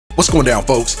What's going down,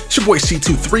 folks? It's your boy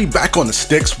C23 back on the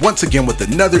sticks once again with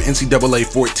another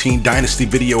NCAA 14 Dynasty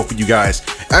video for you guys.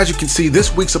 As you can see,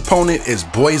 this week's opponent is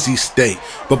Boise State.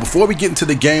 But before we get into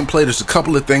the gameplay, there's a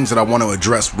couple of things that I want to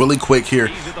address really quick here.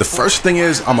 The first thing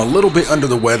is I'm a little bit under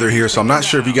the weather here, so I'm not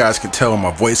sure if you guys can tell in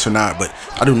my voice or not, but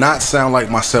I do not sound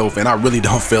like myself and I really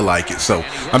don't feel like it. So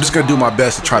I'm just going to do my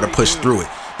best to try to push through it.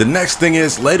 The next thing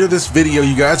is, later this video,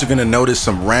 you guys are going to notice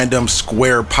some random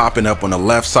square popping up on the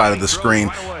left side of the screen.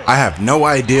 I have no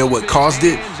idea what caused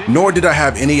it, nor did I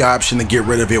have any option to get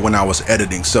rid of it when I was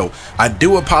editing. So I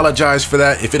do apologize for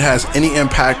that. If it has any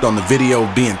impact on the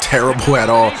video being terrible at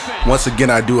all, once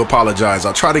again, I do apologize.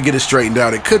 I'll try to get it straightened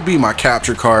out. It could be my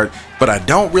capture card, but I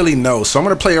don't really know. So I'm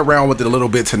going to play around with it a little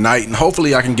bit tonight, and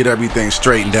hopefully I can get everything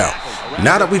straightened out.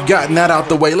 Now that we've gotten that out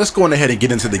the way, let's go on ahead and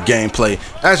get into the gameplay.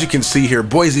 As you can see here,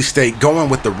 Boise State going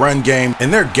with the run game,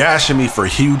 and they're gashing me for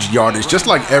huge yardage, just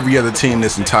like every other team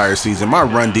this entire season. My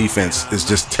run defense is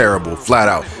just terrible, flat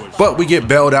out. But we get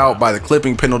bailed out by the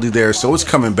clipping penalty there, so it's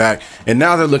coming back. And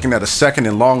now they're looking at a 2nd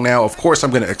and long now. Of course,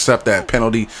 I'm going to accept that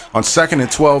penalty. On 2nd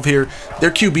and 12 here, their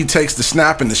QB takes the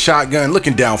snap in the shotgun,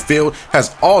 looking downfield,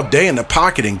 has all day in the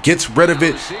pocket and gets rid of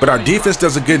it. But our defense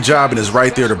does a good job and is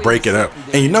right there to break it up.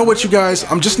 And you know what, you guys?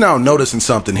 I'm just now noticing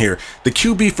something here. The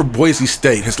QB for Boise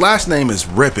State, his last name is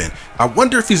Rippin. I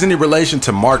wonder if he's any relation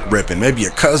to Mark Rippin, maybe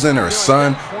a cousin or a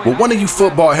son. Well, one of you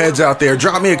football heads out there,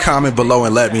 drop me a comment below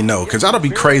and let me know, because that'll be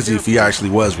crazy if he actually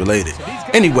was related.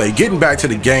 Anyway, getting back to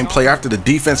the gameplay, after the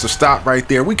defensive stop right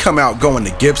there, we come out going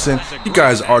to Gibson. You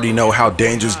guys already know how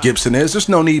dangerous Gibson is. There's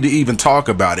no need to even talk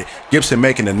about it. Gibson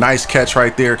making a nice catch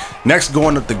right there. Next,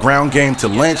 going up the ground game to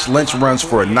Lynch. Lynch runs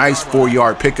for a nice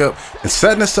 4-yard pickup and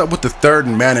setting us up with the 3rd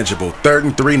and manageable. 3rd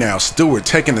and 3 now. Stewart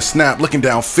taking the snap, looking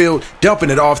downfield, dumping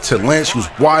it off to Lynch, who's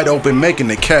wide open, making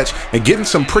the catch and getting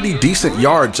some pretty decent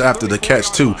yards after the catch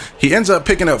too. He ends up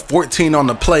picking up 14 on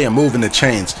the play and moving the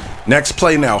chains. Next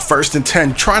play now, 1st and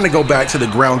 10, trying to go back to the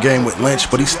ground game with Lynch,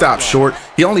 but he stops short.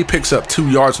 He only picks up 2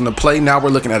 yards on the play. Now we're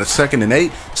looking at a 2nd and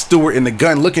 8. Stewart in the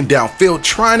gun, looking downfield,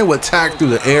 trying to attack through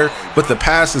the air, but the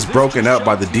pass is broken up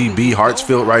by the DB,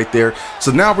 Hartsfield, right there.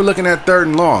 So now we're looking at 3rd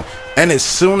and long. And as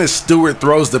soon as Stewart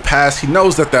throws the pass, he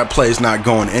knows that that play is not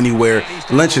going anywhere.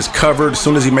 Lynch is covered. As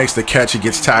soon as he makes the catch, he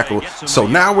gets tackled. So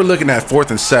now we're looking at 4th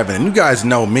and 7. And you guys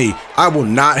know me. I will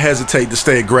not hesitate to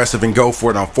stay aggressive and go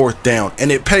for it on 4th down.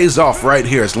 And it pays off right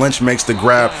here as Lynch makes the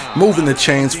grab, moving the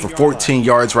chains for 14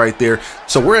 yards right there.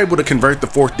 So we're able to convert the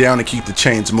 4th down and keep the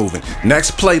chains moving.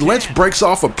 Next play, Lynch breaks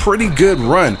off a pretty good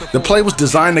run. The play was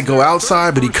designed to go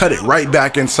outside, but he cut it right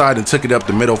back inside and took it up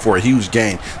the middle for a huge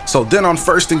gain. So then on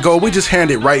 1st and goal, we just hand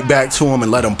it right back to him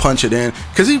and let him punch it in,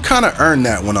 because he kind of earned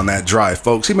that one on that drive,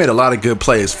 folks. He made a lot of good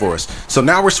plays for us. So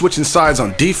now we're switching sides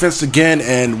on defense again,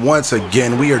 and once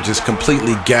again we are just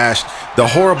completely gashed. The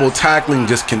horrible tackling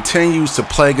just continues to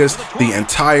plague us the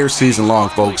entire season long,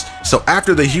 folks. So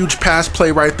after the huge pass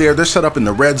play right there, they're set up in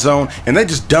the red zone and they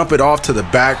just dump it off to the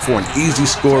back for an easy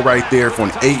score right there for an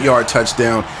 8-yard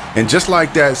touchdown. And just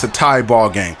like that, it's a tie ball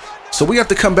game. So we have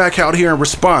to come back out here and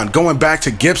respond, going back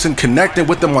to Gibson, connecting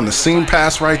with them on the seam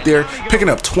pass right there, picking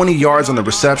up 20 yards on the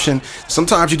reception.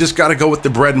 Sometimes you just got to go with the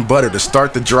bread and butter to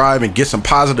start the drive and get some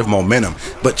positive momentum.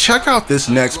 But check out this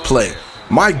next play.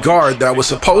 My guard that was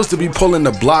supposed to be pulling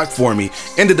the block for me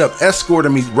ended up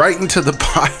escorting me right into the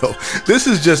pile. This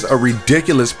is just a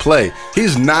ridiculous play.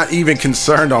 He's not even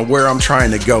concerned on where I'm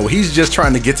trying to go. He's just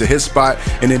trying to get to his spot,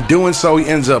 and in doing so, he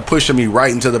ends up pushing me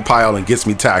right into the pile and gets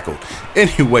me tackled.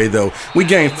 Anyway, though, we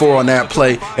gained 4 on that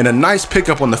play, and a nice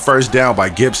pickup on the 1st down by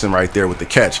Gibson right there with the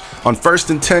catch. On 1st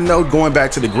and 10, though, going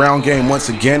back to the ground game once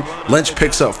again, Lynch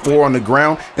picks up 4 on the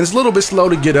ground, and it's a little bit slow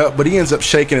to get up, but he ends up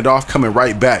shaking it off, coming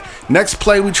right back. Next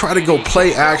play, we try to go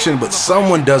play action, but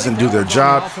someone doesn't do their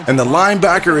job, and the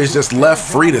linebacker is just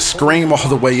left free to scream all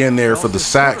the way in there for the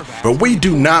sack. But we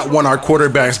do not want our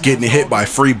quarterbacks getting hit by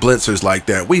free blitzers like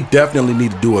that. We definitely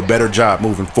need to do a better job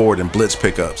moving forward in blitz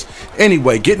pickups.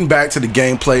 Anyway, getting back to the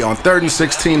gameplay, on 3rd and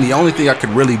 16, the only thing I could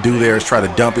really do there is try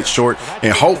to dump it short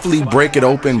and hopefully break it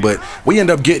open, but we end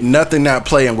up getting nothing that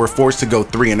play and we're forced to go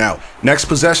 3 and out. Next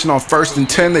possession on 1st and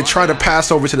 10, they try to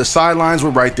pass over to the sidelines. We're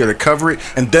right there to cover it,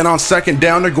 and then on 2nd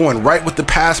down, they're going right with the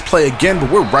pass play again, but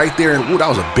we're right there, and ooh, that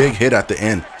was a big hit at the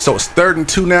end. So it's 3rd and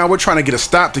 2 now. We're trying to get a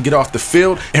stop to get off the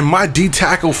field, and my D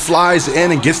tackle flies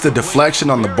in and gets the deflection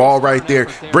on the ball right there,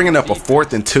 bringing up a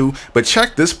 4th and 2. But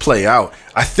check this play out.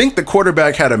 I think the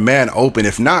quarterback had a man open.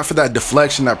 If not for that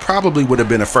deflection, that probably would have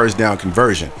been a 1st down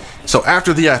conversion. So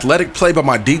after the athletic play by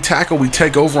my D tackle, we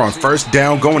take over on 1st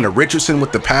down, going to Richardson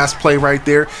with the pass play right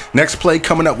there. Next play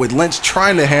coming up with Lynch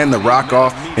trying to hand the rock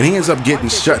off, and he ends up getting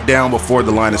shut down before before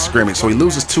the line of scrimmage. So he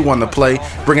loses 2 on the play,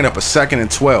 bringing up a 2nd and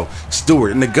 12.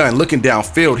 Stewart in the gun, looking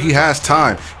downfield. He has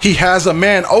time. He has a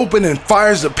man open and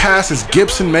fires the pass. As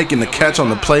Gibson making the catch on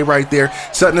the play right there,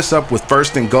 setting us up with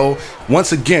 1st and goal.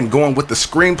 Once again, going with the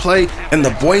screenplay, and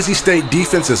the Boise State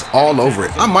defense is all over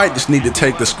it. I might just need to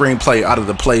take the screenplay out of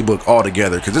the playbook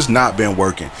altogether because it's not been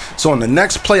working. So on the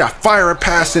next play, I fire a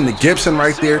pass into Gibson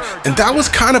right there, and that was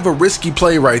kind of a risky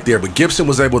play right there, but Gibson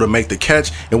was able to make the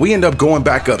catch, and we end up going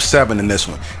back up 7 in this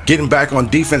one. Getting back on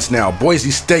defense now,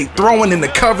 Boise State throwing in the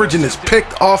coverage, and it's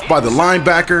picked off by the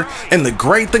linebacker. And the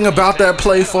great thing about that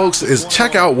play, folks, is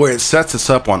check out where it sets us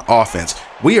up on offense.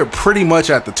 We are pretty much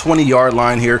at the 20-yard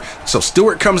line here. So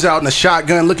Stewart comes out in a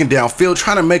shotgun, looking downfield,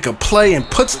 trying to make a play, and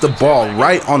puts the ball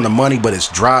right on the money, but it's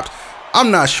dropped. I'm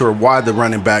not sure why the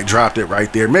running back dropped it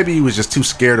right there. Maybe he was just too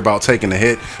scared about taking the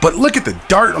hit. But look at the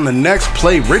dart on the next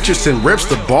play. Richardson rips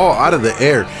the ball out of the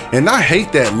air. And I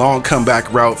hate that long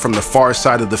comeback route from the far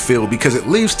side of the field because it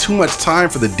leaves too much time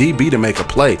for the DB to make a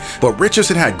play. But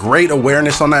Richardson had great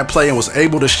awareness on that play and was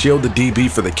able to shield the DB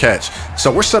for the catch.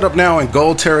 So we're set up now in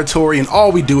goal territory, and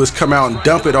all we do is come out and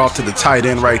dump it off to the tight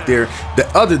end right there. The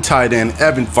other tight end,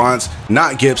 Evan Fonts,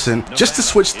 not Gibson, just to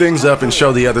switch things up and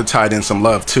show the other tight end some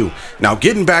love too. Now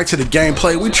getting back to the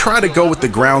gameplay, we try to go with the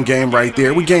ground game right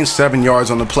there. We gain 7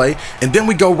 yards on the play, and then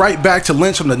we go right back to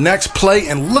Lynch on the next play,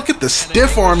 and look at the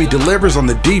stiff arm he delivers on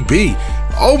the DB.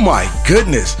 Oh my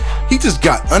goodness, he just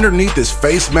got underneath his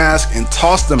face mask and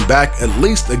tossed him back at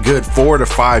least a good 4 to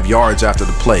 5 yards after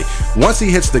the play. Once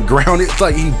he hits the ground, it's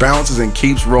like he bounces and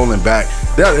keeps rolling back.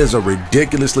 That is a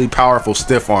ridiculously powerful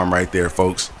stiff arm right there,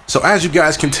 folks. So as you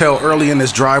guys can tell, early in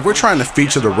this drive, we're trying to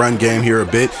feature the run game here a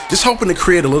bit, just hoping to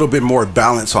create a little bit more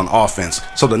balance on offense.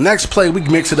 So the next play, we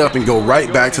mix it up and go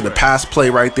right back to the pass play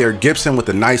right there. Gibson with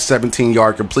a nice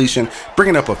 17-yard completion,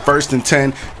 bringing up a 1st and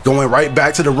 10, going right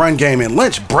back to the run game, and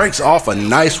Lynch breaks off a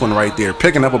nice one right there,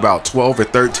 picking up about 12 or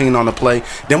 13 on the play.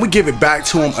 Then we give it back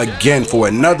to him again for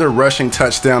another rushing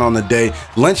touchdown on the day.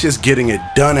 Lynch is getting it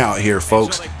done out here,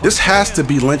 folks. This has to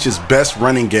be Lynch's best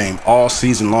running game all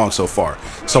season long so far.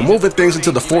 So moving things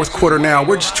into the 4th quarter now,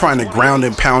 we're just trying to ground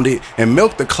and pound it and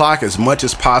milk the clock as much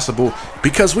as possible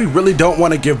because we really don't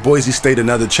want to give Boise State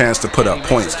another chance to put up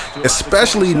points,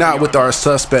 especially not with our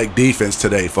suspect defense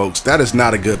today, folks. That is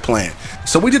not a good plan.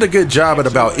 So we did a good job at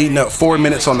about eating up 4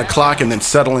 minutes on the clock and then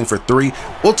settling for 3.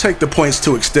 We'll take the points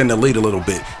to extend the lead a little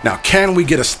bit. Now, can we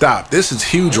get a stop? This is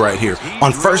huge right here.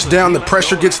 On 1st down, the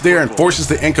pressure gets there and forces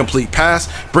the incomplete pass,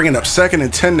 bringing up 2nd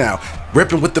and 10 now.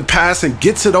 Ripping with the pass and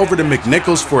gets it over to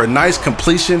McNichols for a nice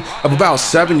completion of about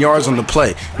 7 yards on the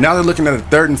play. Now they're looking at a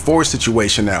 3rd and 4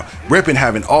 situation now. Ripping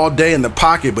having all day in the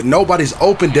pocket, but nobody's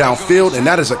open downfield, and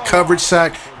that is a coverage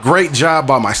sack. Great job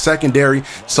by my secondary.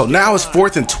 So now it's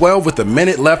 4th and 12 with a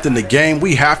minute left in the game.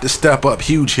 We have to step up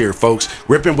huge here, folks.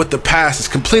 Ripping with the pass is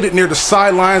completed near the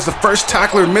sidelines. The first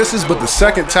tackler misses, but the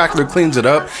second tackler cleans it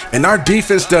up, and our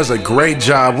defense does a great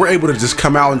job. We're able to just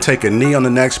come out and take a knee on the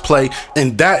next play,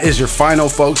 and that is your final,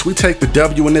 folks. We take the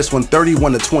W in this one,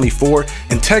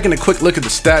 31-24. And taking a quick look at the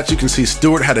stats, you can see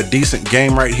Stewart had a decent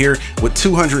game right here with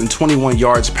 221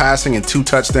 yards passing and 2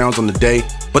 touchdowns on the day.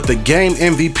 But the game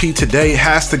MVP today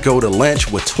has to go to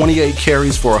Lynch with 28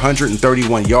 carries for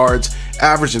 131 yards,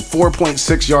 averaging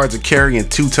 4.6 yards a carry and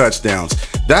 2 touchdowns.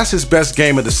 That's his best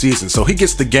game of the season, so he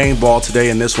gets the game ball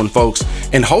today in this one, folks.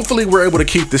 And hopefully we're able to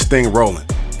keep this thing rolling.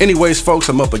 Anyways, folks,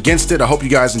 I'm up against it. I hope you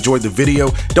guys enjoyed the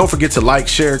video. Don't forget to like,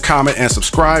 share, comment, and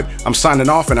subscribe. I'm signing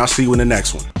off, and I'll see you in the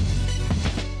next one.